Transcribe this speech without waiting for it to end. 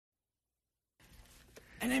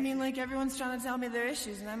And I mean, like, everyone's trying to tell me their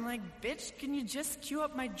issues, and I'm like, bitch, can you just cue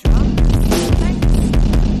up my drum?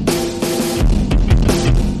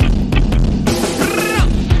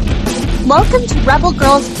 Welcome to Rebel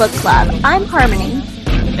Girls Book Club. I'm Harmony.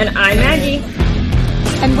 And I'm Maggie.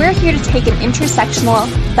 And we're here to take an intersectional,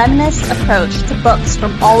 feminist approach to books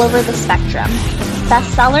from all over the spectrum.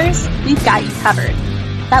 Bestsellers, we've got you covered.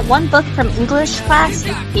 That one book from English class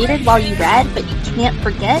you hated while you read, but you can't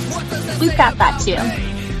forget, we've got that too.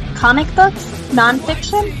 Comic books,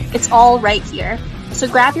 nonfiction, it's all right here. So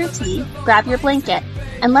grab your tea, grab your blanket,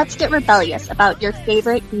 and let's get rebellious about your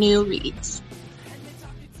favorite new reads.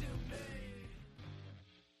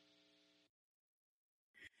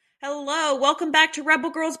 Hello, welcome back to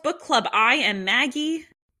Rebel Girls Book Club. I am Maggie.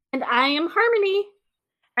 And I am Harmony.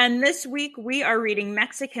 And this week we are reading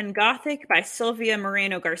Mexican Gothic by Silvia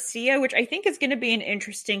Moreno Garcia, which I think is going to be an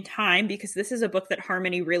interesting time because this is a book that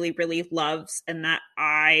Harmony really, really loves and that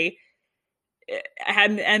I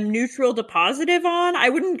am neutral to positive on.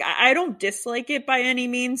 I don't dislike it by any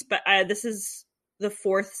means, but this is the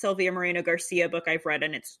fourth Silvia Moreno Garcia book I've read,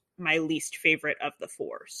 and it's my least favorite of the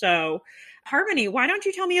four. So, Harmony, why don't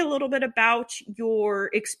you tell me a little bit about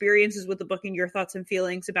your experiences with the book and your thoughts and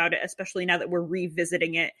feelings about it, especially now that we're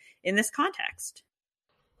revisiting it in this context?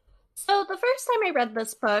 So the first time I read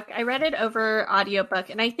this book, I read it over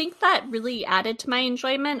audiobook, and I think that really added to my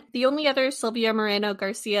enjoyment. The only other Silvia Moreno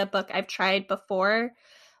Garcia book I've tried before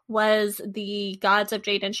was The Gods of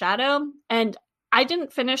Jade and Shadow, and I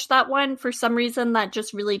didn't finish that one for some reason that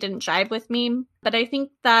just really didn't jive with me. But I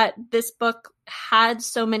think that this book had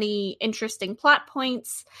so many interesting plot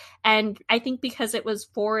points. And I think because it was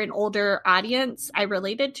for an older audience, I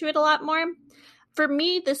related to it a lot more. For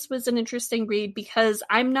me, this was an interesting read because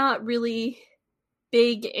I'm not really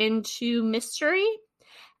big into mystery.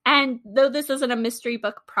 And though this isn't a mystery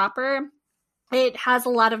book proper, it has a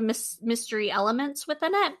lot of mystery elements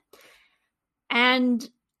within it. And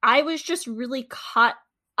I was just really caught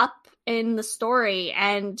up in the story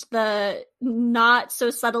and the not so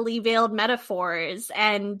subtly veiled metaphors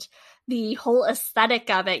and the whole aesthetic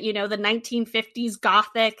of it, you know, the 1950s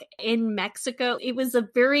Gothic in Mexico. It was a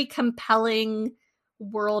very compelling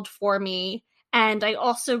world for me. And I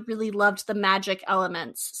also really loved the magic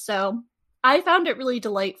elements. So I found it really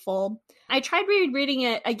delightful. I tried rereading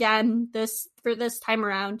it again for this time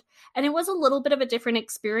around, and it was a little bit of a different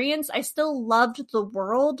experience. I still loved the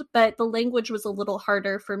world, but the language was a little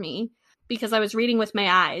harder for me because I was reading with my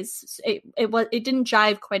eyes. It didn't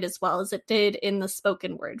jive quite as well as it did in the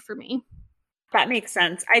spoken word for me. That makes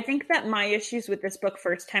sense. I think that my issues with this book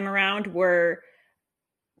first time around were,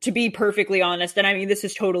 to be perfectly honest, and I mean, this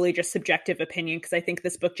is totally just subjective opinion because I think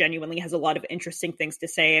this book genuinely has a lot of interesting things to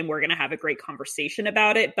say and we're going to have a great conversation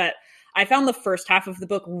about it. But I found the first half of the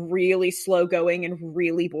book really slow going and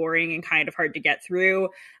really boring and kind of hard to get through.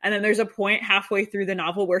 And then there's a point halfway through the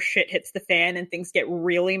novel where shit hits the fan and things get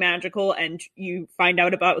really magical and you find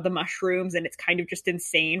out about the mushrooms and it's kind of just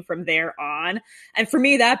insane from there on. And for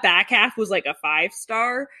me, that back half was like a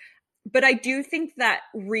 5-star. But I do think that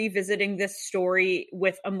revisiting this story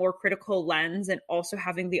with a more critical lens and also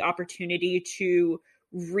having the opportunity to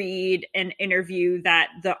read an interview that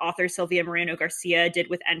the author Silvia Moreno Garcia did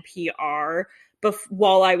with NPR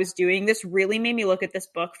while I was doing this really made me look at this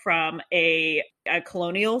book from a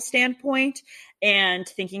colonial standpoint and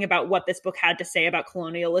thinking about what this book had to say about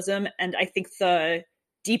colonialism. And I think the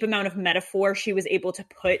deep amount of metaphor she was able to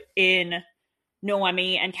put in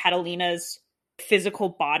Noemi and Catalina's physical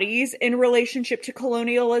bodies in relationship to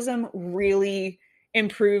colonialism really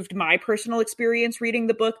improved my personal experience reading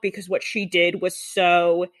the book because what she did was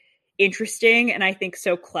so interesting and I think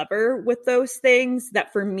so clever with those things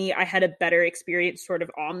that for me, I had a better experience sort of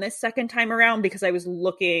on this second time around because I was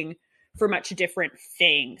looking for much different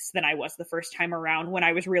things than I was the first time around when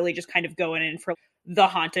I was really just kind of going in for the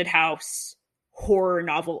haunted house horror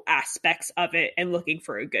novel aspects of it and looking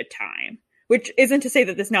for a good time. Which isn't to say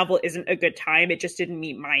that this novel isn't a good time. It just didn't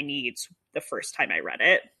meet my needs the first time I read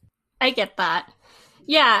it. I get that.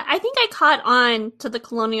 Yeah, I think I caught on to the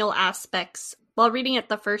colonial aspects while reading it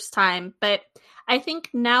the first time. But I think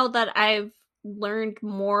now that I've learned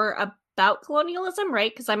more about colonialism,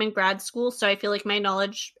 right? Because I'm in grad school, so I feel like my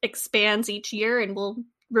knowledge expands each year and will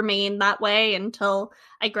remain that way until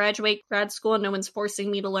I graduate grad school and no one's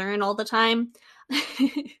forcing me to learn all the time.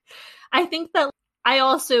 I think that I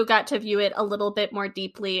also got to view it a little bit more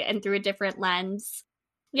deeply and through a different lens.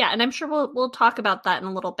 Yeah, and I'm sure we'll talk about that in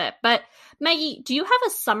a little bit. But Maggie, do you have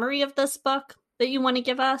a summary of this book that you want to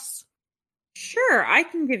give us? Sure, I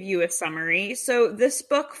can give you a summary. So this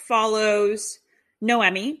book follows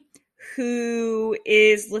Noemi, who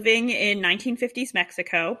is living in 1950s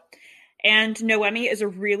Mexico. And Noemi is a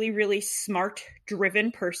really, really smart,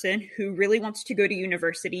 driven person who really wants to go to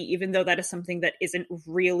university, even though that is something that isn't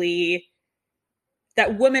really,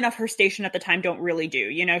 that women of her station at the time don't really do.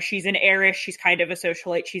 You know, she's an heiress, she's kind of a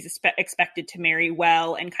socialite, she's expected to marry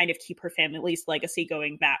well and kind of keep her family's legacy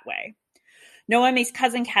going that way. Noemi's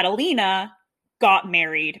cousin Catalina got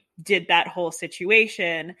married, did that whole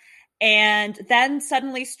situation, and then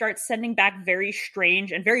suddenly starts sending back very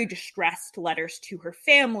strange and very distressed letters to her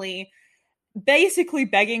family, basically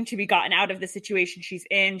begging to be gotten out of the situation she's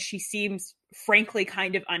in. She seems frankly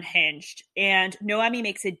kind of unhinged. And Noemi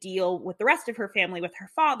makes a deal with the rest of her family, with her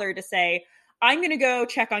father, to say, I'm going to go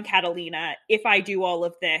check on Catalina. If I do all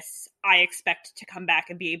of this, I expect to come back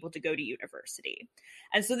and be able to go to university.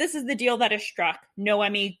 And so this is the deal that is struck.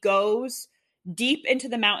 Noemi goes deep into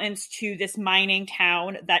the mountains to this mining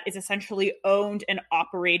town that is essentially owned and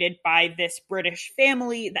operated by this British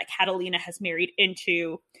family that Catalina has married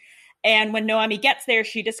into. And when Noemi gets there,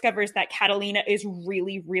 she discovers that Catalina is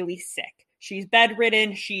really, really sick. She's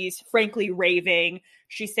bedridden. She's frankly raving.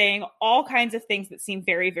 She's saying all kinds of things that seem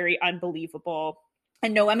very, very unbelievable.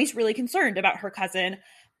 And Noemi's really concerned about her cousin,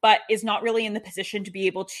 but is not really in the position to be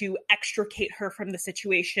able to extricate her from the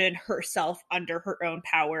situation herself under her own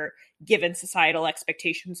power, given societal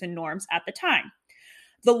expectations and norms at the time.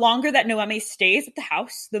 The longer that Noemi stays at the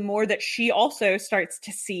house, the more that she also starts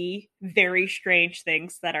to see very strange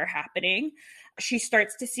things that are happening. She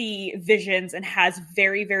starts to see visions and has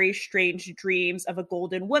very, very strange dreams of a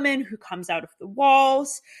golden woman who comes out of the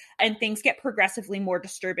walls, and things get progressively more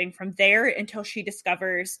disturbing from there until she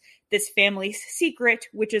discovers this family's secret,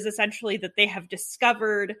 which is essentially that they have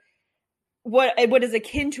discovered what is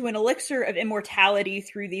akin to an elixir of immortality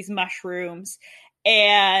through these mushrooms.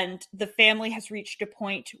 And the family has reached a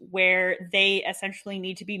point where they essentially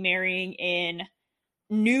need to be marrying in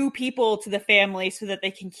new people to the family so that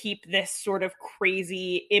they can keep this sort of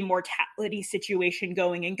crazy immortality situation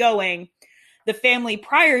going and going. The family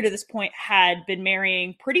prior to this point had been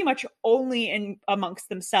marrying pretty much only in amongst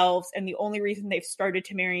themselves. And the only reason they've started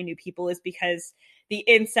to marry new people is because the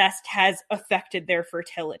incest has affected their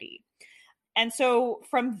fertility. And so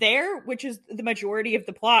from there, which is the majority of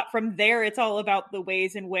the plot, from there, it's all about the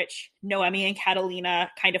ways in which Noemi and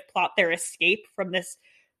Catalina kind of plot their escape from this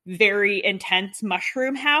very intense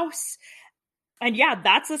mushroom house. And yeah,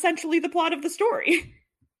 that's essentially the plot of the story.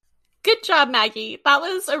 Good job, Maggie. That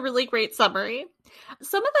was a really great summary.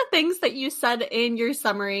 Some of the things that you said in your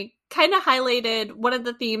summary kind of highlighted one of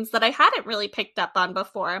the themes that I hadn't really picked up on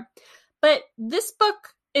before. But this book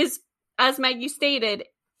is, as Maggie stated,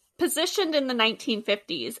 positioned in the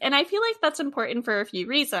 1950s. And I feel like that's important for a few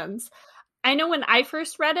reasons. I know when I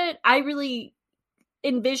first read it, I really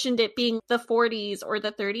envisioned it being the 40s or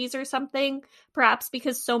the 30s or something, perhaps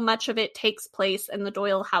because so much of it takes place in the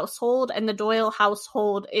Doyle household, and the Doyle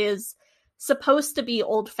household is supposed to be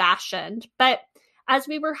old-fashioned. But as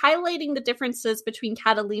we were highlighting the differences between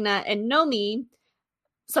Catalina and Noemi,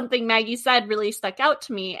 something Maggie said really stuck out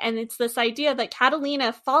to me, and it's this idea that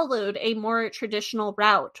Catalina followed a more traditional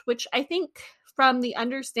route, which I think from the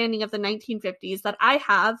understanding of the 1950s that I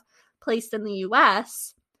have placed in the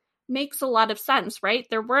US makes a lot of sense, right?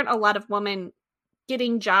 There weren't a lot of women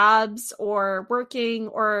getting jobs or working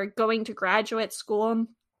or going to graduate school,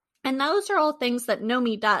 and those are all things that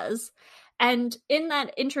Noemi does. And in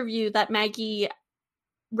that interview that Maggie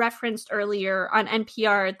referenced earlier on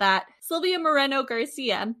NPR, that Sylvia Moreno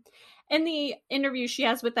Garcia, in the interview she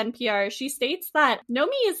has with NPR, she states that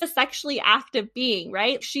Noemi is a sexually active being,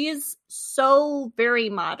 right? She is so very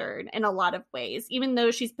modern in a lot of ways, even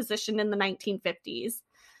though she's positioned in the 1950s.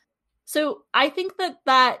 So I think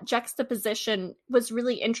that juxtaposition was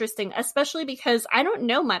really interesting, especially because I don't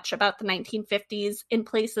know much about the 1950s in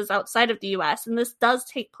places outside of the US, and this does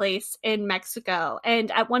take place in Mexico.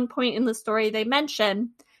 And at one point in the story, they mention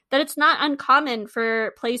that it's not uncommon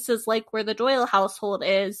for places like where the Doyle household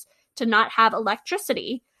is to not have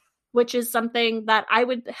electricity, which is something that I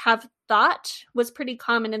would have thought was pretty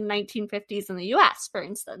common in the 1950s in the US, for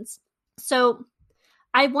instance. So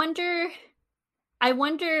I wonder,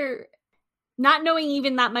 not knowing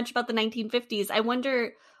even that much about the 1950s, I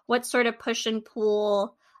wonder what sort of push and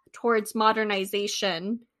pull towards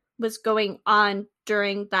modernization was going on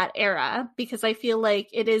during that era, because I feel like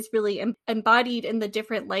it is really embodied in the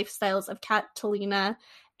different lifestyles of Catalina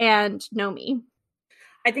and Noemi.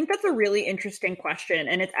 I think that's a really interesting question,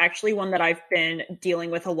 and it's actually one that I've been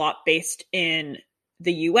dealing with a lot based in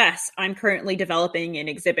the US. I'm currently developing an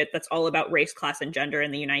exhibit that's all about race, class, and gender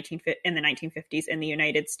in the 1950s in the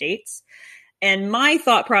United States. And my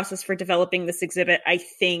thought process for developing this exhibit, I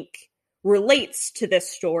think, relates to this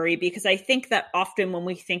story, because I think that often when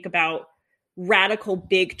we think about radical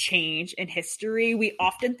big change in history, we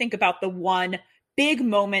often think about the one big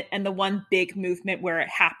moment and the one big movement where it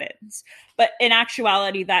happens. But in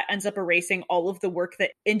actuality, that ends up erasing all of the work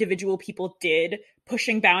that individual people did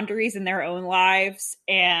pushing boundaries in their own lives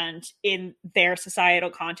and in their societal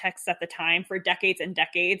context at the time for decades and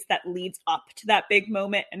decades that leads up to that big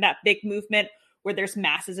moment and that big movement where there's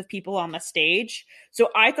masses of people on the stage. So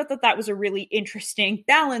I thought that that was a really interesting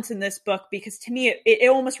balance in this book, because to me, it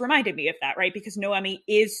almost reminded me of that, right? Because Noemi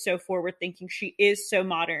is so forward thinking. She is so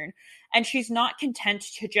modern, and she's not content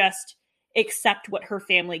to just accept what her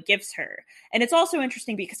family gives her. And it's also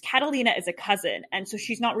interesting because Catalina is a cousin, and so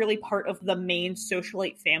she's not really part of the main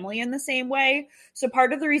socialite family in the same way. So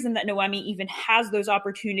part of the reason that Noemi even has those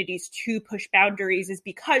opportunities to push boundaries is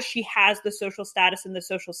because she has the social status and the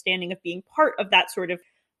social standing of being part of that sort of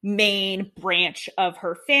main branch of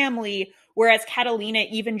her family, whereas Catalina,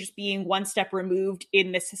 even just being one step removed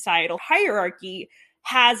in the societal hierarchy,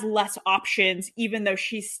 has less options, even though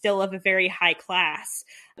she's still of a very high class.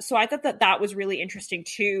 So I thought that that was really interesting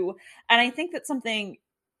too. And I think that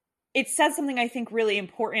it says something I think really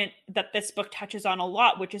important that this book touches on a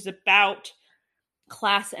lot, which is about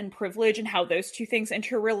class and privilege and how those two things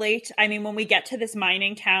interrelate. I mean, when we get to this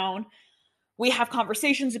mining town, we have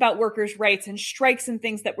conversations about workers' rights and strikes and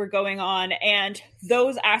things that were going on. And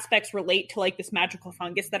those aspects relate to like this magical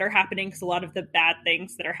fungus that are happening, because a lot of the bad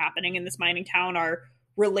things that are happening in this mining town are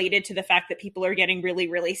related to the fact that people are getting really,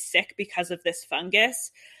 really sick because of this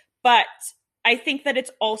fungus. But I think that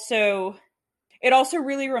it also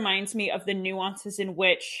really reminds me of the nuances in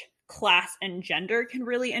which class and gender can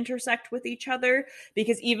really intersect with each other,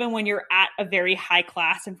 because even when you're at a very high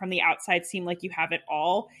class and from the outside seem like you have it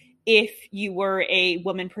all, if you were a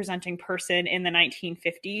woman presenting person in the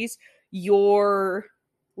 1950s, you're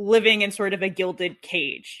living in sort of a gilded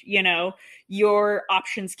cage, you know, your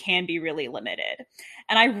options can be really limited.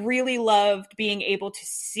 And I really loved being able to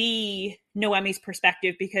see Noemi's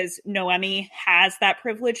perspective, because Noemi has that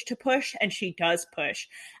privilege to push, and she does push.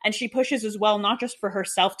 And she pushes as well, not just for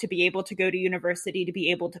herself to be able to go to university, to be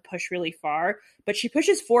able to push really far, but she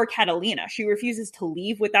pushes for Catalina. She refuses to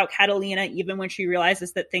leave without Catalina, even when she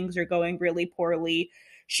realizes that things are going really poorly.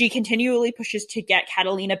 She continually pushes to get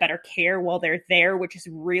Catalina better care while they're there, which is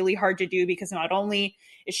really hard to do, because not only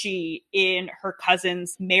is she in her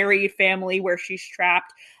cousin's married family where she's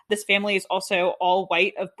trapped, this family is also all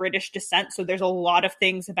white of British descent. So there's a lot of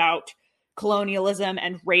things about colonialism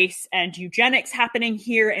and race and eugenics happening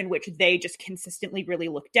here in which they just consistently really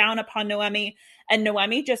look down upon Noemi. And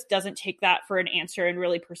Noemi just doesn't take that for an answer and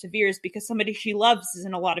really perseveres, because somebody she loves is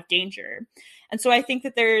in a lot of danger. And so I think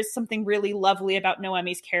that there's something really lovely about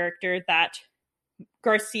Noemi's character, that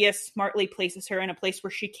Garcia smartly places her in a place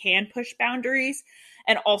where she can push boundaries,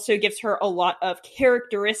 and also gives her a lot of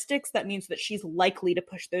characteristics that means that she's likely to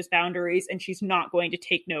push those boundaries and she's not going to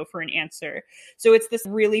take no for an answer. So it's this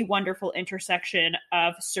really wonderful intersection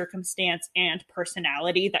of circumstance and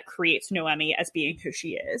personality that creates Noemi as being who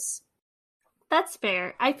she is. That's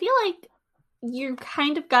fair. I feel like you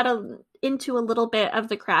kind of got into a little bit of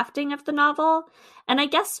the crafting of the novel. And I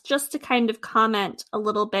guess just to kind of comment a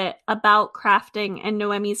little bit about crafting and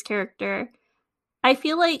Noemi's character, I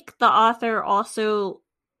feel like the author also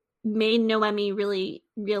made Noemi really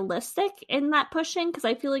realistic in that pushing, because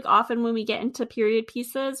I feel like often when we get into period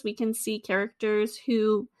pieces, we can see characters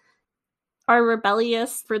who are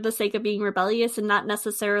rebellious for the sake of being rebellious and not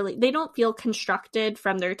necessarily, they don't feel constructed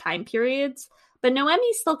from their time periods, but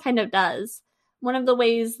Noemi still kind of does. One of the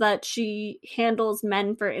ways that she handles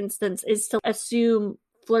men, for instance, is to assume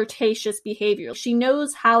flirtatious behavior. She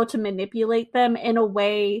knows how to manipulate them in a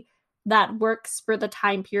way that works for the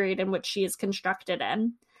time period in which she is constructed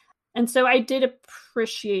in. And so I did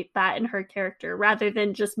appreciate that in her character, rather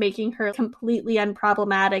than just making her completely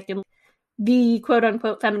unproblematic and the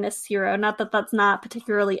quote-unquote feminist hero. Not that that's not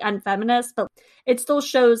particularly unfeminist, but it still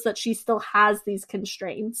shows that she still has these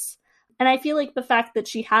constraints. And I feel like the fact that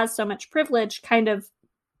she has so much privilege kind of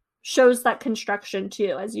shows that construction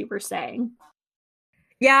too, as you were saying.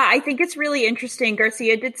 Yeah, I think it's really interesting.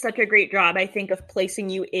 Garcia did such a great job, I think, of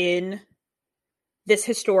placing you in this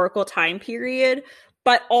historical time period,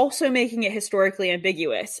 but also making it historically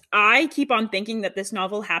ambiguous. I keep on thinking that this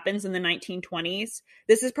novel happens in the 1920s.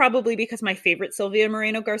 This is probably because my favorite Silvia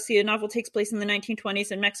Moreno Garcia novel takes place in the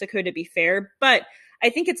 1920s in Mexico, to be fair. But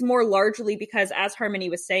I think it's more largely because, as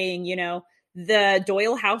Harmony was saying, you know, the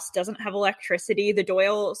Doyle house doesn't have electricity. The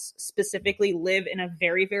Doyles specifically live in a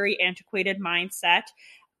very, very antiquated mindset.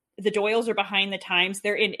 the Doyles are behind the times.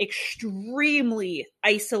 They're in extremely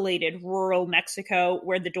isolated rural Mexico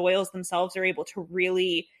where the Doyles themselves are able to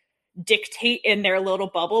really dictate in their little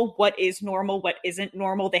bubble what is normal, what isn't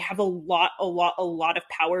normal. They have a lot of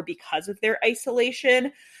power because of their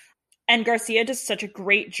isolation. And Garcia does such a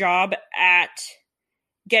great job at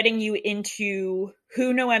getting you into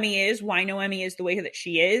who Noemi is, why Noemi is the way that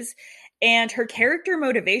she is, and her character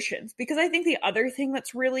motivations. Because I think the other thing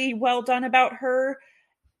that's really well done about her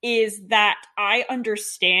is that I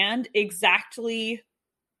understand exactly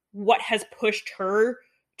what has pushed her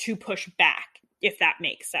to push back, if that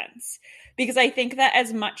makes sense. Because I think that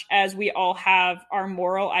as much as we all have our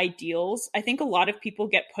moral ideals, I think a lot of people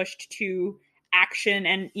get pushed to action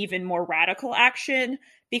and even more radical action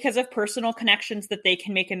because of personal connections that they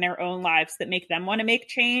can make in their own lives that make them want to make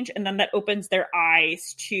change. And then that opens their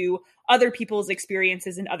eyes to other people's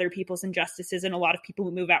experiences and other people's injustices. And a lot of people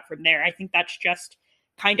who move out from there. I think that's just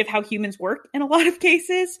kind of how humans work in a lot of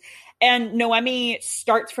cases. And Noemi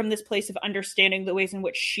starts from this place of understanding the ways in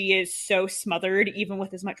which she is so smothered, even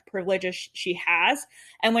with as much privilege as she has.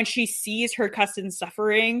 And when she sees her cousin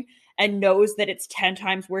suffering and knows that it's 10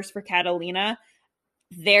 times worse for Catalina,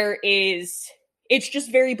 it's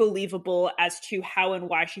just very believable as to how and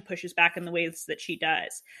why she pushes back in the ways that she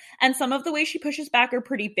does. And some of the ways she pushes back are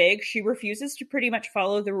pretty big. She refuses to pretty much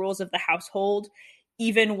follow the rules of the household,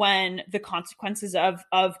 even when the consequences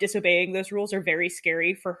of disobeying those rules are very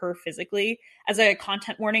scary for her physically. As a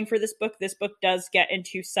content warning for this book does get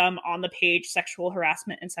into some on-the-page sexual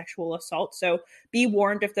harassment and sexual assault, so be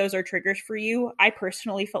warned if those are triggers for you. I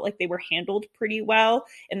personally felt like they were handled pretty well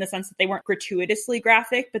in the sense that they weren't gratuitously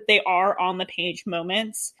graphic, but they are on-the-page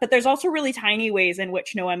moments. But there's also really tiny ways in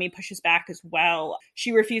which Noemi pushes back as well.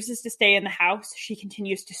 She refuses to stay in the house. She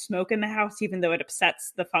continues to smoke in the house, even though it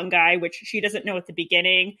upsets the fungi, which she doesn't know at the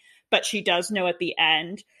beginning, but she does know at the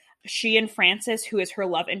end. She and Francis, who is her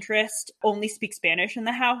love interest, only speak Spanish in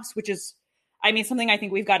the house, which is, something I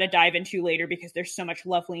think we've got to dive into later because there's so much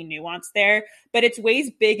lovely nuance there. But it's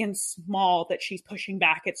ways big and small that she's pushing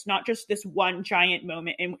back. It's not just this one giant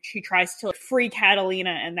moment in which she tries to free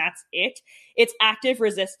Catalina and that's it. It's active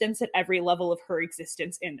resistance at every level of her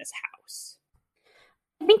existence in this house.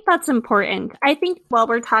 I think that's important. I think while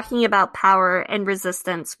we're talking about power and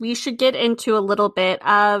resistance, we should get into a little bit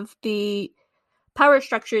of the power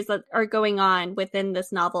structures that are going on within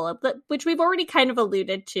this novel, which we've already kind of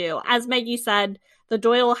alluded to. As Maggie said, the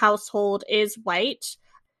Doyle household is white.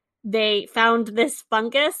 They found this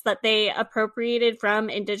fungus that they appropriated from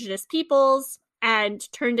indigenous peoples and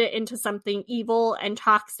turned it into something evil and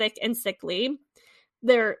toxic and sickly.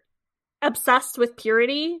 They're obsessed with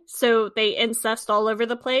purity, so they incest all over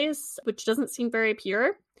the place, which doesn't seem very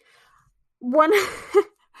pure. One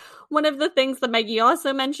of the things that Maggie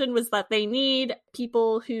also mentioned was that they need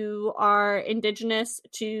people who are indigenous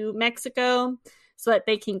to Mexico so that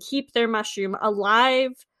they can keep their mushroom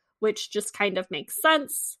alive, which just kind of makes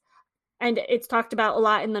sense. And it's talked about a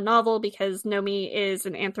lot in the novel because Nomi is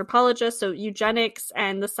an anthropologist, so eugenics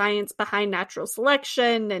and the science behind natural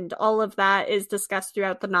selection and all of that is discussed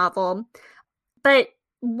throughout the novel. But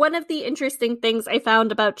one of the interesting things I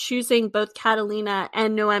found about choosing both Catalina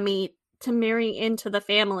and Noemi to marry into the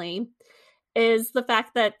family is the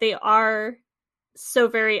fact that they are so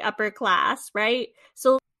very upper class, right?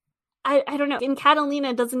 So I don't know. And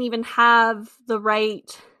Catalina doesn't even have the right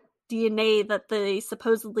DNA that they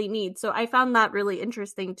supposedly need. So I found that really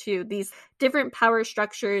interesting too. These different power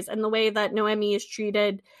structures and the way that Noemi is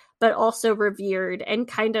treated, but also revered and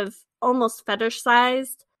kind of almost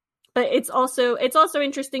fetishized. But it's also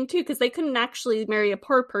interesting too, because they couldn't actually marry a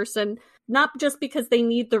poor person, not just because they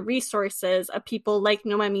need the resources of people like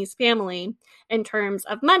Noemi's family in terms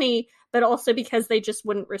of money, but also because they just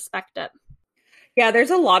wouldn't respect it. Yeah,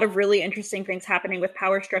 there's a lot of really interesting things happening with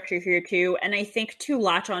power structure here too. And I think to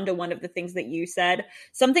latch onto one of the things that you said,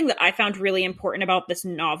 something that I found really important about this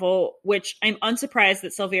novel, which I'm unsurprised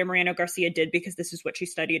that Sylvia Moreno Garcia did because this is what she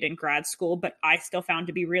studied in grad school, but I still found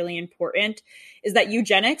to be really important, is that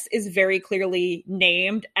eugenics is very clearly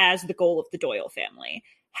named as the goal of the Doyle family.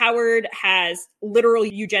 Howard has literal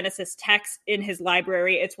eugenicist texts in his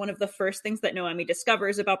library. It's one of the first things that Noemi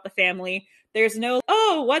discovers about the family. There's no,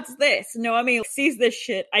 oh, what's this? Noemi sees this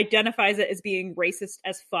shit, identifies it as being racist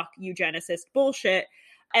as fuck eugenicist bullshit.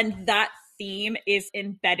 And that theme is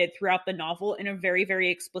embedded throughout the novel in a very, very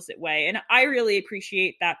explicit way. And I really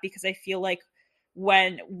appreciate that because I feel like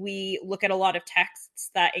when we look at a lot of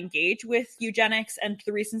texts that engage with eugenics and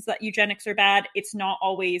the reasons that eugenics are bad, it's not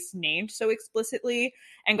always named so explicitly.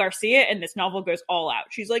 And Garcia in this novel goes all out.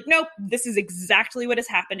 She's like, nope, this is exactly what is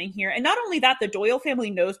happening here. And not only that, the Doyle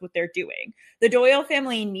family knows what they're doing. The Doyle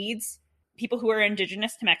family needs people who are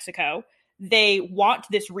indigenous to Mexico. They want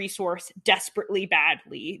this resource desperately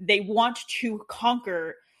badly. They want to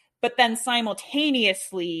conquer, but then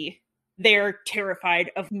simultaneously they're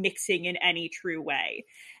terrified of mixing in any true way.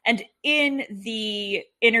 And in the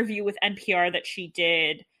interview with NPR that she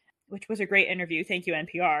did, which was a great interview, thank you,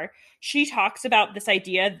 NPR, she talks about this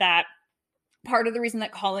idea that part of the reason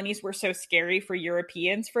that colonies were so scary for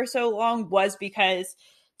Europeans for so long was because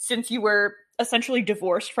since you were essentially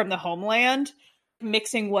divorced from the homeland,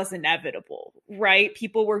 mixing was inevitable, right?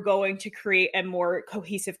 People were going to create a more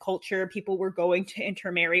cohesive culture. People were going to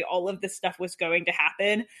intermarry. All of this stuff was going to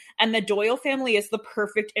happen. And the Doyle family is the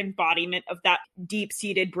perfect embodiment of that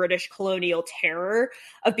deep-seated British colonial terror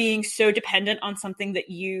of being so dependent on something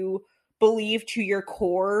that you believe to your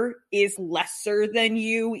core is lesser than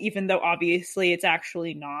you, even though obviously it's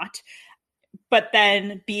actually not. But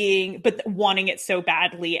wanting it so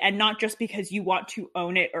badly, and not just because you want to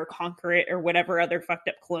own it or conquer it or whatever other fucked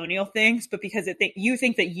up colonial things, but because you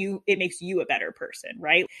think that it makes you a better person,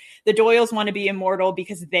 right? The Doyles want to be immortal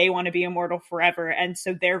because they want to be immortal forever. And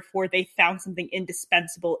so therefore they found something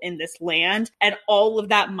indispensable in this land. And all of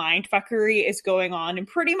that mindfuckery is going on in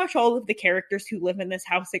pretty much all of the characters who live in this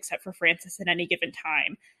house, except for Frances at any given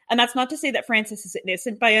time. And that's not to say that Frances is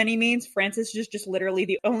innocent by any means. Frances is just literally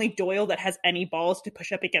the only Doyle that has any balls to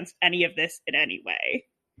push up against any of this in any way.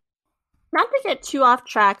 Not to get too off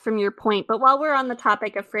track from your point, but while we're on the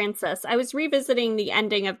topic of Frances, I was revisiting the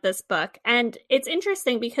ending of this book, and it's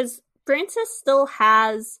interesting because Frances still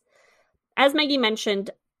has, as Maggie mentioned,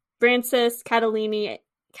 Frances, Catalina,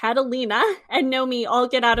 and Nomi all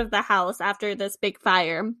get out of the house after this big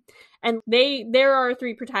fire, and there are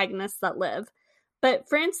 3 protagonists that live. But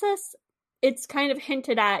Frances, it's kind of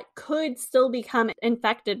hinted at, could still become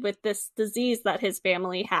infected with this disease that his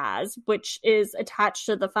family has, which is attached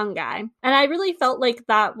to the fungi. And I really felt like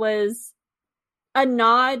that was a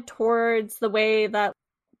nod towards the way that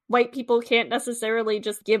white people can't necessarily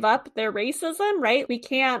just give up their racism, right?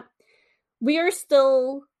 We are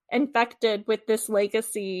still infected with this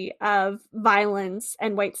legacy of violence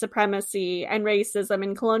and white supremacy and racism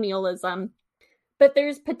and colonialism. But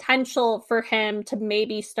there's potential for him to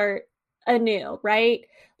maybe start anew, right?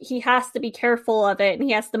 He has to be careful of it, and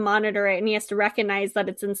he has to monitor it, and he has to recognize that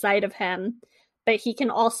it's inside of him. But he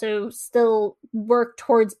can also still work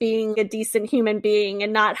towards being a decent human being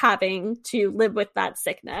and not having to live with that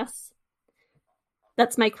sickness.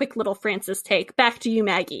 That's my quick little Frances take. Back to you,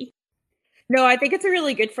 Maggie. No, I think it's a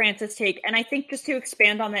really good Frances take. And I think just to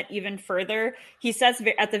expand on that even further, he says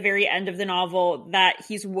at the very end of the novel that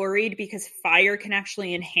he's worried because fire can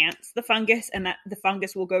actually enhance the fungus and that the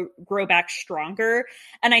fungus will grow back stronger.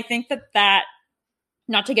 And I think that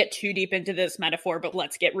not to get too deep into this metaphor, but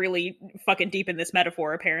let's get really fucking deep in this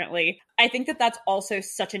metaphor, apparently. I think that that's also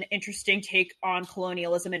such an interesting take on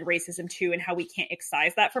colonialism and racism, too, and how we can't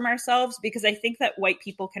excise that from ourselves, because I think that white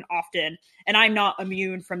people can often, and I'm not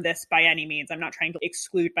immune from this by any means, I'm not trying to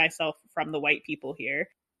exclude myself from the white people here,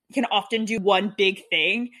 can often do one big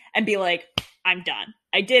thing and be like, I'm done.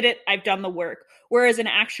 I did it. I've done the work. Whereas in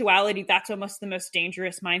actuality, that's almost the most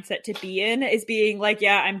dangerous mindset to be in, is being like,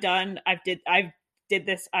 yeah, I'm done. I've did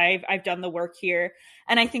this. I've done the work here.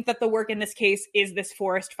 And I think that the work in this case is this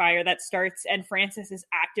forest fire that starts, and Frances is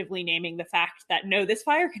actively naming the fact that no, this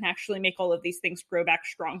fire can actually make all of these things grow back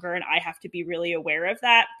stronger, and I have to be really aware of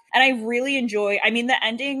that. And I really enjoy, the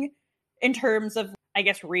ending in terms of, I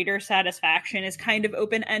guess, reader satisfaction is kind of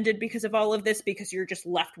open-ended because of all of this, because you're just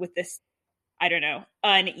left with this, I don't know,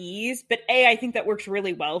 unease. But A, I think that works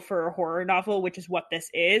really well for a horror novel, which is what this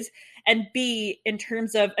is. And B, in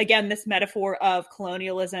terms of, again, this metaphor of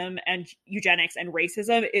colonialism and eugenics and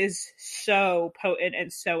racism is so potent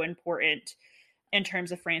and so important in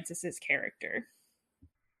terms of Frances's character.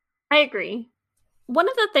 I agree. One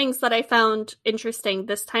of the things that I found interesting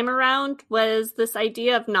this time around was this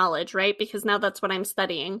idea of knowledge, right? Because now that's what I'm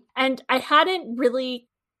studying. And I hadn't really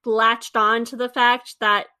latched on to the fact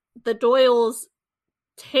that the Doyles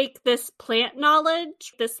take this plant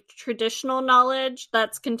knowledge, this traditional knowledge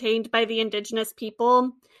that's contained by the indigenous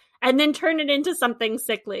people, and then turn it into something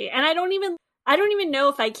sickly. And I don't even know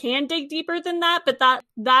if I can dig deeper than that, but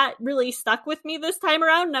that really stuck with me this time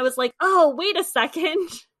around. And I was like, oh, wait a second.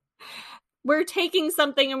 We're taking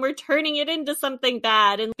something and we're turning it into something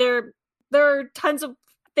bad. And there are tons of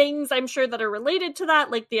things I'm sure that are related to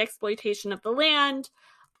that, like the exploitation of the land.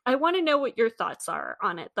 I want to know what your thoughts are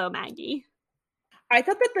on it, though, Maggie. I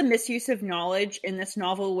thought that the misuse of knowledge in this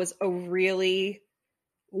novel was a really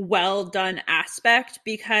well done aspect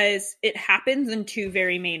because it happens in two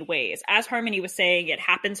very main ways. As Harmony was saying, it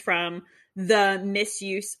happens from the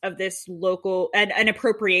misuse of this local and an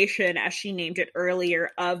appropriation, as she named it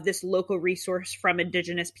earlier, of this local resource from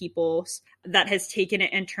Indigenous peoples that has taken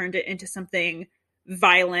it and turned it into something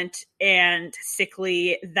violent and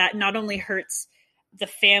sickly that not only hurts the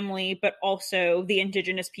family, but also the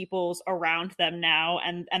Indigenous peoples around them now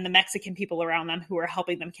and the Mexican people around them who are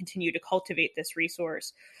helping them continue to cultivate this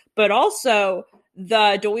resource. But also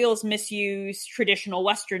the Doyles misuse traditional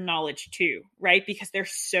Western knowledge too, right? Because they're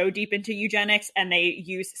so deep into eugenics and they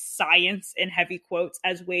use science in heavy quotes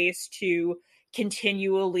as ways to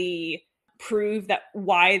continually prove that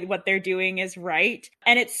why what they're doing is right.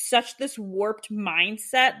 And it's such this warped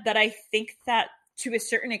mindset that I think that to a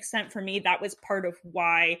certain extent, for me, that was part of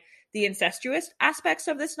why the incestuous aspects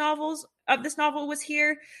of this novel was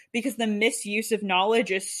here, because the misuse of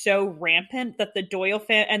knowledge is so rampant that the Doyle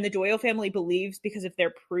family believes, because of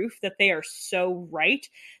their proof that they are so right,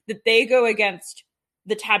 that they go against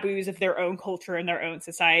the taboos of their own culture and their own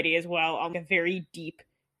society as well on a very deep,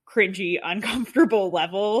 cringy, uncomfortable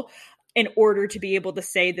level in order to be able to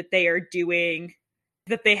say that they are doing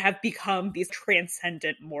that they have become these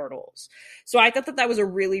transcendent mortals. So I thought that that was a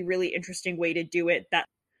really, really interesting way to do it, that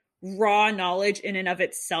raw knowledge in and of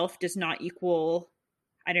itself does not equal,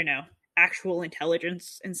 I don't know, actual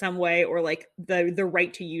intelligence in some way, or like the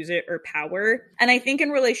right to use it or power. And I think in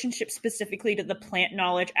relationship specifically to the plant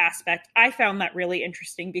knowledge aspect, I found that really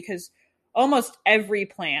interesting because almost every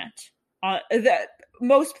plant,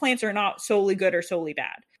 most plants are not solely good or solely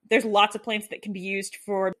bad. There's lots of plants that can be used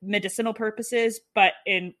for medicinal purposes, but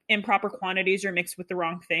in improper quantities or mixed with the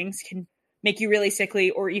wrong things can make you really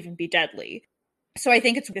sickly or even be deadly. So I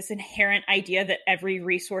think it's this inherent idea that every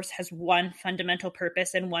resource has one fundamental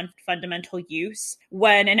purpose and one fundamental use,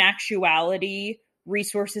 when in actuality,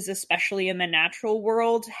 resources, especially in the natural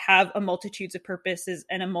world, have a multitudes of purposes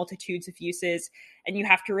and a multitudes of uses, and you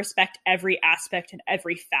have to respect every aspect and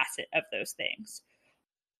every facet of those things.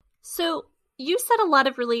 So you said a lot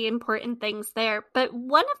of really important things there, but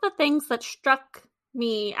one of the things that struck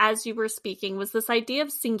me as you were speaking was this idea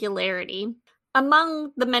of singularity.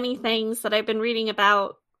 Among the many things that I've been reading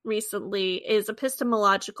about recently is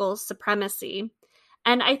epistemological supremacy.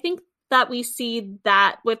 And I think that we see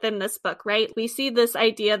that within this book, right? We see this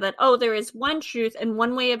idea that, oh, there is one truth and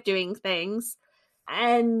one way of doing things,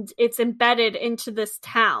 and it's embedded into this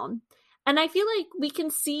town. And I feel like we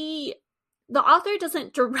can see the author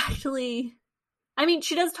doesn't directly, I mean,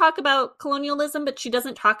 she does talk about colonialism, but she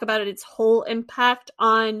doesn't talk about its whole impact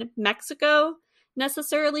on Mexico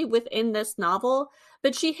necessarily within this novel.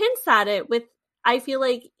 But she hints at it with, I feel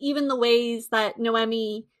like, even the ways that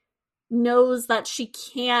Noemi knows that she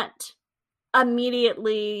can't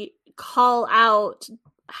immediately call out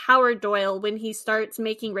Howard Doyle when he starts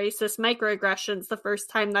making racist microaggressions the first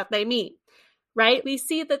time that they meet. Right? We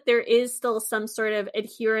see that there is still some sort of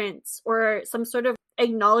adherence or some sort of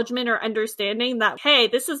acknowledgement or understanding that, hey,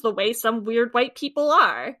 this is the way some weird white people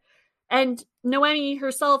are. And Noemi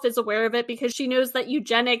herself is aware of it because she knows that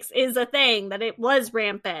eugenics is a thing, that it was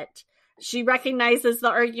rampant. She recognizes the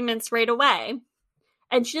arguments right away.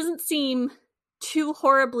 And she doesn't seem too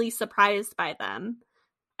horribly surprised by them,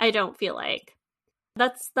 I don't feel like.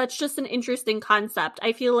 That's just an interesting concept.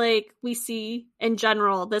 I feel like we see in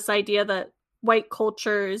general this idea that white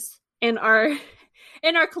cultures in our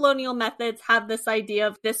colonial methods have this idea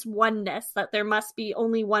of this oneness, that there must be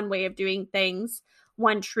only one way of doing things,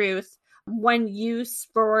 one truth, one use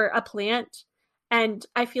for a plant. And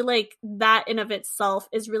I feel like that in of itself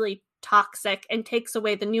is really toxic and takes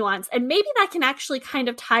away the nuance. And maybe that can actually kind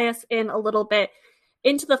of tie us in a little bit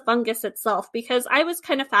into the fungus itself, because I was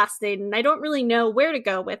kind of fascinated and I don't really know where to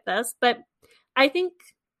go with this, but I think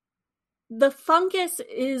the fungus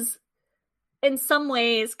is in some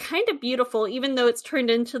ways kind of beautiful, even though it's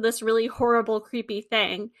turned into this really horrible, creepy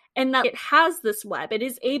thing, and that it has this web. It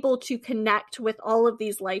is able to connect with all of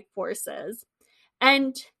these life forces.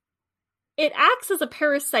 And it acts as a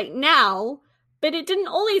parasite now, but it didn't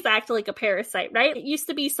always act like a parasite, right? It used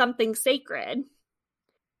to be something sacred.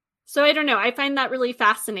 So I don't know, I find that really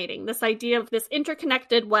fascinating, this idea of this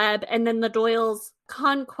interconnected web and then the Doyle's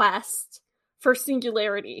conquest for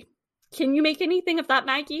singularity. Can you make anything of that,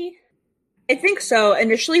 Maggie? I think so.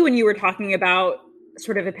 Initially, when you were talking about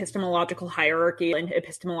sort of epistemological hierarchy and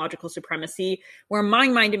epistemological supremacy, where my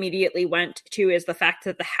mind immediately went to is the fact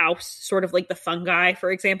that the house, sort of like the fungi,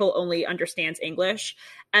 for example, only understands English,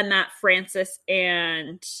 and that Francis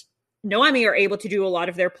and Noemi are able to do a lot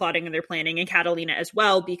of their plotting and their planning, and Catalina as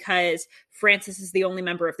well, because Francis is the only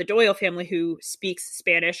member of the Doyle family who speaks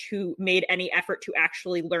Spanish, who made any effort to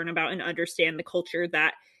actually learn about and understand the culture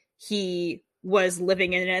that he was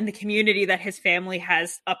living in and the community that his family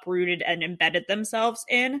has uprooted and embedded themselves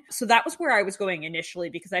in. So that was where I was going initially,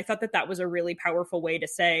 because I thought that that was a really powerful way to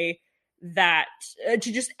say that,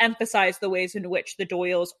 to just emphasize the ways in which the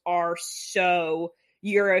Doyles are so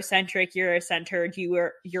Eurocentric, Euro-centered,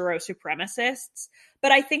 Euro supremacists.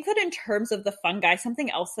 But I think that in terms of the fungi,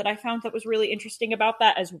 something else that I found that was really interesting about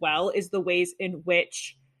that as well is the ways in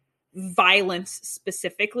which violence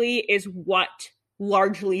specifically is what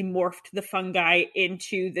largely morphed the fungi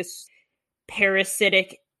into this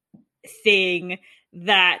parasitic thing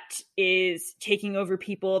that is taking over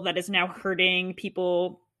people, that is now hurting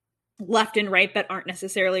people left and right that aren't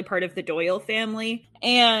necessarily part of the Doyle family.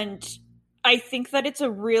 And I think that it's a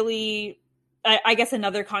really, I guess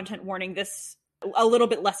another content warning, this a little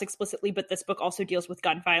bit less explicitly, but this book also deals with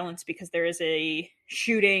gun violence, because there is a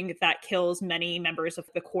shooting that kills many members of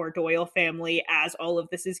the core Doyle family as all of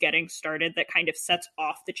this is getting started, that kind of sets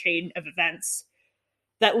off the chain of events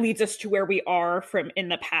that leads us to where we are from in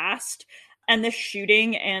the past. And this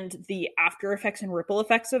shooting and the after effects and ripple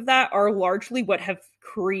effects of that are largely what have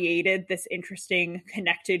created this interesting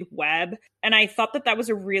connected web. And I thought that that was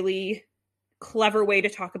a really clever way to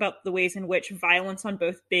talk about the ways in which violence on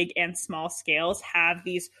both big and small scales have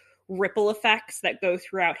these ripple effects that go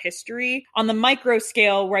throughout history. On the micro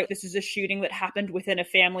scale, right, this is a shooting that happened within a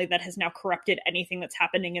family that has now corrupted anything that's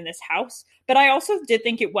happening in this house. But I also did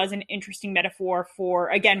think it was an interesting metaphor for,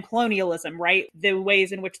 again, colonialism, right? The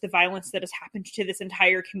ways in which the violence that has happened to this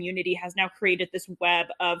entire community has now created this web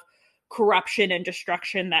of corruption and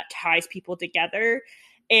destruction that ties people together.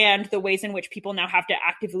 And the ways in which people now have to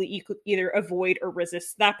actively either avoid or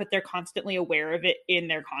resist that, but they're constantly aware of it in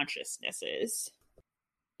their consciousnesses.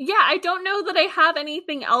 Yeah, I don't know that I have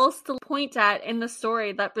anything else to point at in the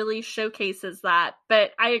story that really showcases that,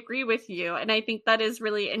 but I agree with you. And I think that is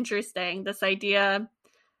really interesting, this idea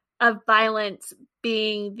of violence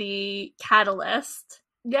being the catalyst.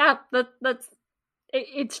 Yeah,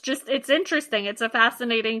 it's interesting. It's a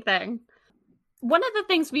fascinating thing. One of the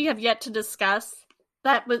things we have yet to discuss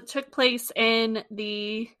that took place in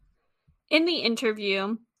the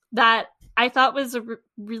interview that I thought was a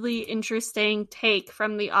really interesting take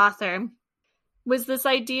from the author was this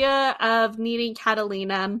idea of needing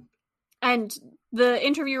Catalina. And the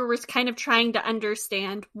interviewer was kind of trying to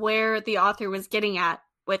understand where the author was getting at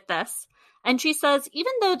with this. And she says,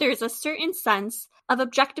 even though there's a certain sense of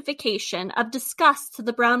objectification, of disgust to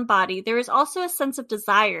the brown body, there is also a sense of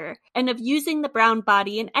desire and of using the brown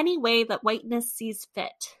body in any way that whiteness sees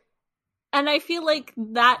fit. And I feel like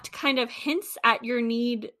that kind of hints at your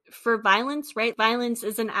need for violence, right? Violence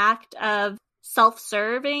is an act of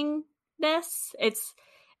self-servingness.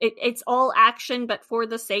 It's all action, but for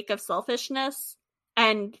the sake of selfishness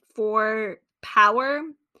and for power.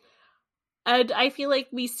 And I feel like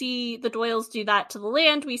we see the Doyles do that to the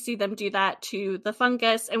land, we see them do that to the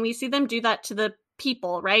fungus, and we see them do that to the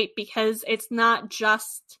people, right? Because it's not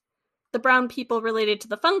just the brown people related to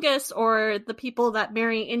the fungus or the people that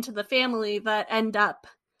marry into the family that end up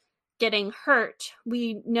getting hurt.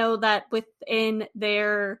 We know that within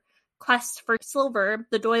their quest for silver,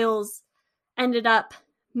 the Doyles ended up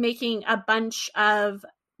making a bunch of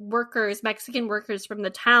Mexican workers from the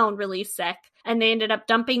town really sick, and they ended up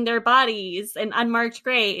dumping their bodies in unmarked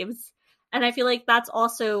graves. And I feel like that's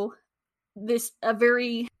also a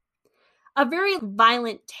very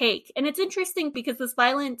violent take. And it's interesting because this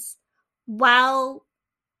violence, while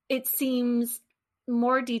it seems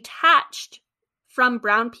more detached from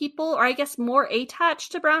brown people, or I guess more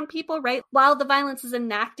attached to brown people, right? While the violence is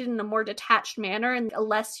enacted in a more detached manner and a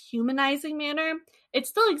less humanizing manner, it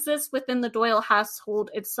still exists within the Doyle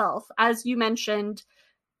household itself. As you mentioned,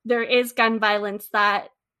 there is gun violence that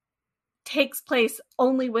takes place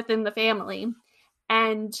only within the family.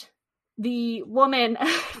 And the woman,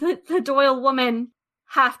 the Doyle woman,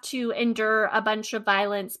 have to endure a bunch of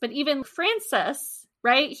violence. But even Francis,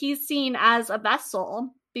 right? He's seen as a vessel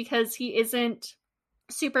because he isn't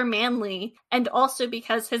super manly, and also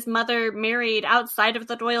because his mother married outside of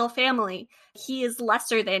the Doyle family. He is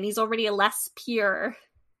lesser than, he's already a less pure.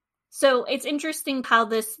 So it's interesting how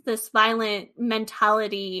this violent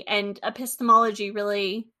mentality and epistemology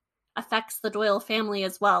really affects the Doyle family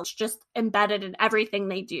as well. It's just embedded in everything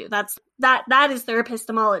they do. That is their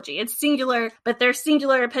epistemology. It's singular, but their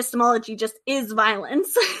singular epistemology just is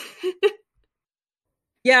violence.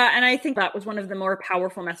 Yeah, and I think that was one of the more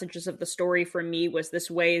powerful messages of the story for me, was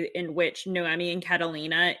this way in which Noemi and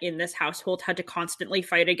Catalina in this household had to constantly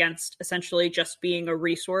fight against essentially just being a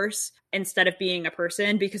resource instead of being a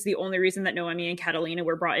person, because the only reason that Noemi and Catalina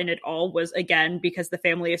were brought in at all was, again, because the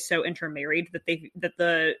family is so intermarried that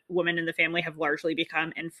the women in the family have largely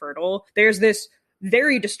become infertile. There's this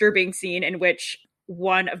very disturbing scene in which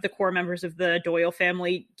one of the core members of the Doyle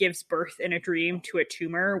family gives birth in a dream to a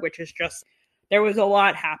tumor, which is just, there was a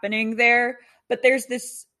lot happening there. But there's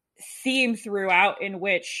this theme throughout in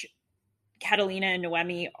which Catalina and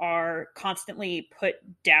Noemi are constantly put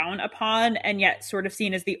down upon, and yet sort of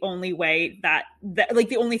seen as the only way that like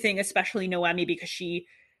the only thing, especially Noemi, because she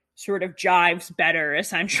sort of jives better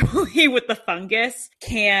essentially with the fungus,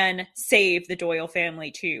 can save the Doyle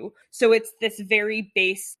family too. So it's this very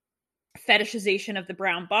base fetishization of the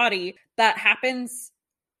brown body that happens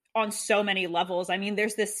on so many levels. I mean,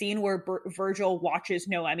 there's this scene where Virgil watches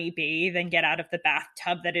Noemi bathe and get out of the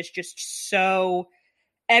bathtub that is just so,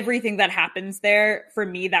 everything that happens there, for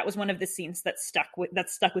me, that was one of the scenes that stuck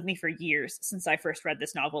with me for years since I first read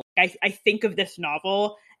this novel. I think of this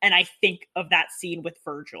novel and I think of that scene with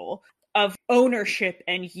Virgil, of ownership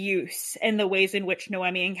and use, and the ways in which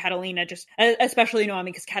Noemi and Catalina, just especially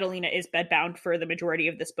Noemi, because Catalina is bedbound for the majority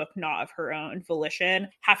of this book, not of her own volition,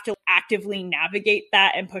 have to actively navigate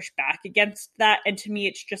that and push back against that. And to me,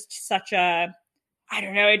 it's just such a, I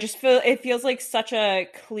don't know, it feels like such a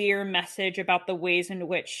clear message about the ways in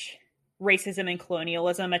which racism and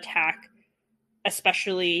colonialism attack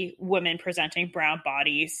especially women presenting brown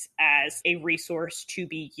bodies as a resource to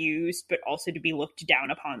be used, but also to be looked down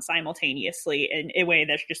upon simultaneously in a way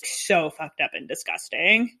that's just so fucked up and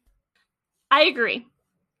disgusting. I agree.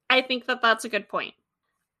 I think that that's a good point.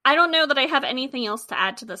 I don't know that I have anything else to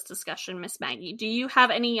add to this discussion, Miss Maggie. Do you have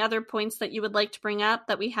any other points that you would like to bring up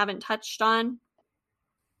that we haven't touched on?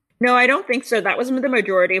 No, I don't think so. That was the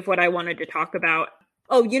majority of what I wanted to talk about.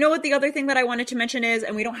 Oh, you know what the other thing that I wanted to mention is,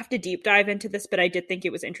 and we don't have to deep dive into this, but I did think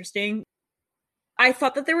it was interesting. I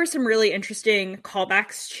thought that there were some really interesting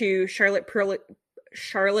callbacks to Charlotte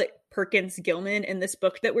Perkins Gilman in this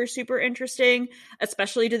book that were super interesting,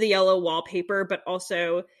 especially to the yellow wallpaper, but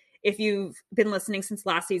also if you've been listening since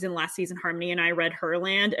last season, Harmony and I read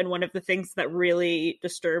Herland, and one of the things that really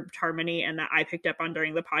disturbed Harmony and that I picked up on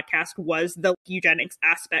during the podcast was the eugenics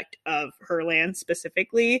aspect of Herland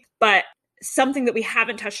specifically. But something that we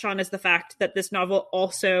haven't touched on is the fact that this novel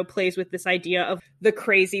also plays with this idea of the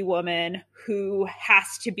crazy woman who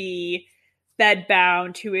has to be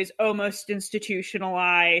bedbound, who is almost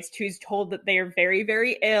institutionalized, who's told that they are very,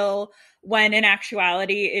 very ill, when in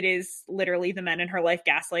actuality it is literally the men in her life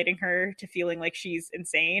gaslighting her to feeling like she's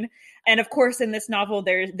insane. And of course, in this novel,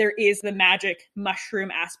 there is the magic mushroom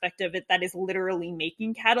aspect of it that is literally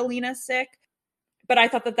making Catalina sick. But I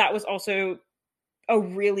thought that was also a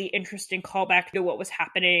really interesting callback to what was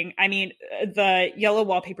happening. I mean, the yellow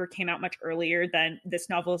wallpaper came out much earlier than this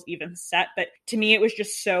novel is even set, but to me it was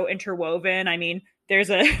just so interwoven. I mean, there's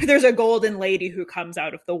a golden lady who comes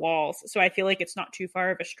out of the walls, so I feel like it's not too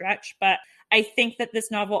far of a stretch. But I think that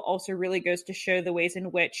this novel also really goes to show the ways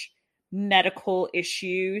in which medical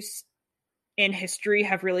issues in history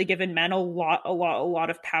have really given men a lot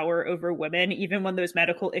of power over women, even when those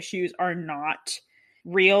medical issues are not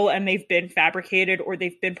real and they've been fabricated or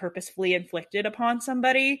they've been purposefully inflicted upon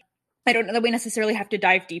somebody. I don't know that we necessarily have to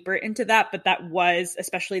dive deeper into that, but that was,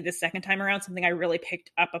 especially the second time around, something I really picked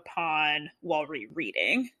up upon while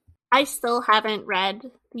rereading. I still haven't read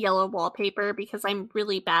The Yellow Wallpaper because I'm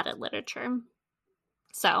really bad at literature.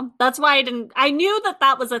 So that's why I knew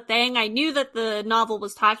that was a thing. I knew that the novel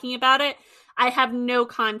was talking about it. I have no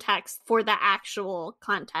context for the actual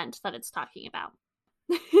content that it's talking about.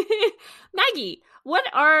 Maggie, what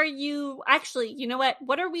are you actually, you know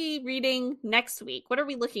what are we reading next week? What are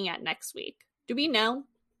we looking at next week? Do we know?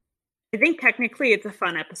 I think technically it's a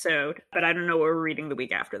fun episode, but I don't know what we're reading the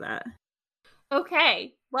week after that.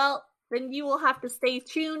 Okay, well, then you will have to stay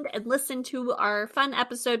tuned and listen to our fun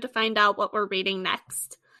episode to find out what we're reading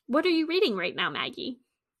next. What are you reading right now, Maggie?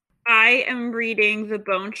 I am reading The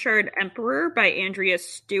Bone Shard Emperor by Andrea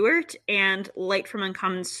Stewart and Light from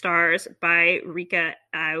Uncommon Stars by Rika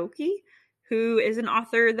Aoki, who is an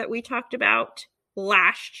author that we talked about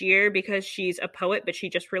last year because she's a poet, but she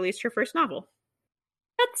just released her first novel.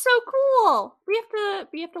 That's so cool.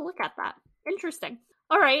 We have to look at that. Interesting.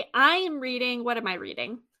 All right, I am reading, what am I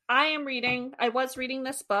reading? I was reading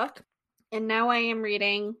this book, and now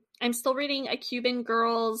I'm still reading A Cuban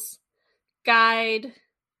Girl's Guide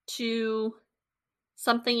to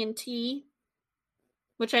Something in Tea,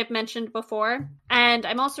 which I've mentioned before. And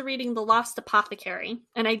I'm also reading The Lost Apothecary,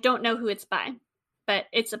 and I don't know who it's by, but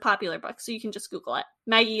it's a popular book, so you can just Google it.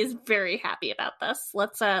 Maggie is very happy about this.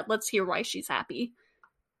 Let's hear why she's happy.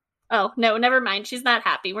 Oh, no, never mind. She's not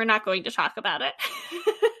happy. We're not going to talk about it.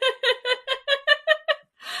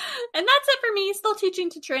 And that's it for me. Still teaching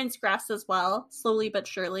to transgress as well, slowly but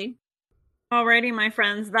surely. Alrighty, my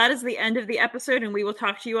friends. That is the end of the episode, and we will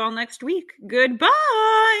talk to you all next week.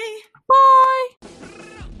 Goodbye! Bye!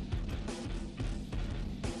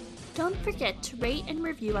 Don't forget to rate and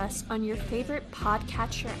review us on your favorite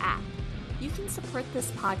podcatcher app. You can support this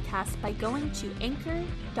podcast by going to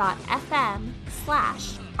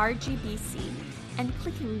anchor.fm/RGBC and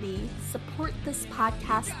clicking the Support This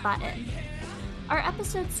Podcast button. Our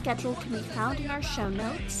episode schedule can be found in our show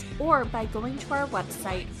notes or by going to our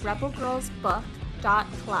website,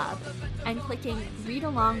 rebelgirlsbook.club, and clicking Read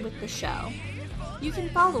Along with the Show. You can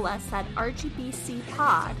follow us at RGBC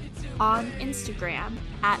Pod on Instagram,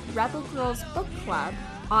 at Rebel Girls Book Club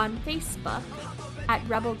on Facebook, at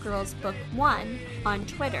Rebel Girls Book 1 on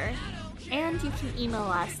Twitter, and you can email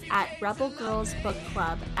us at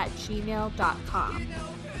rebelgirlsbookclub@gmail.com.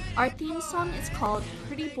 Our theme song is called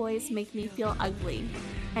Pretty Boys Make Me Feel Ugly,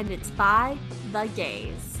 and it's by The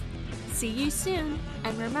Gays. See you soon,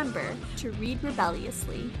 and remember to read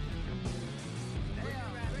rebelliously.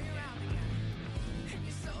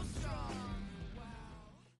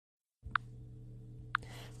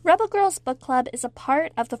 Rebel Girls Book Club is a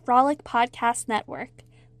part of the Frolic Podcast Network.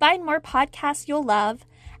 Find more podcasts you'll love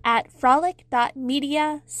at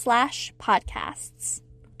frolic.media/podcasts.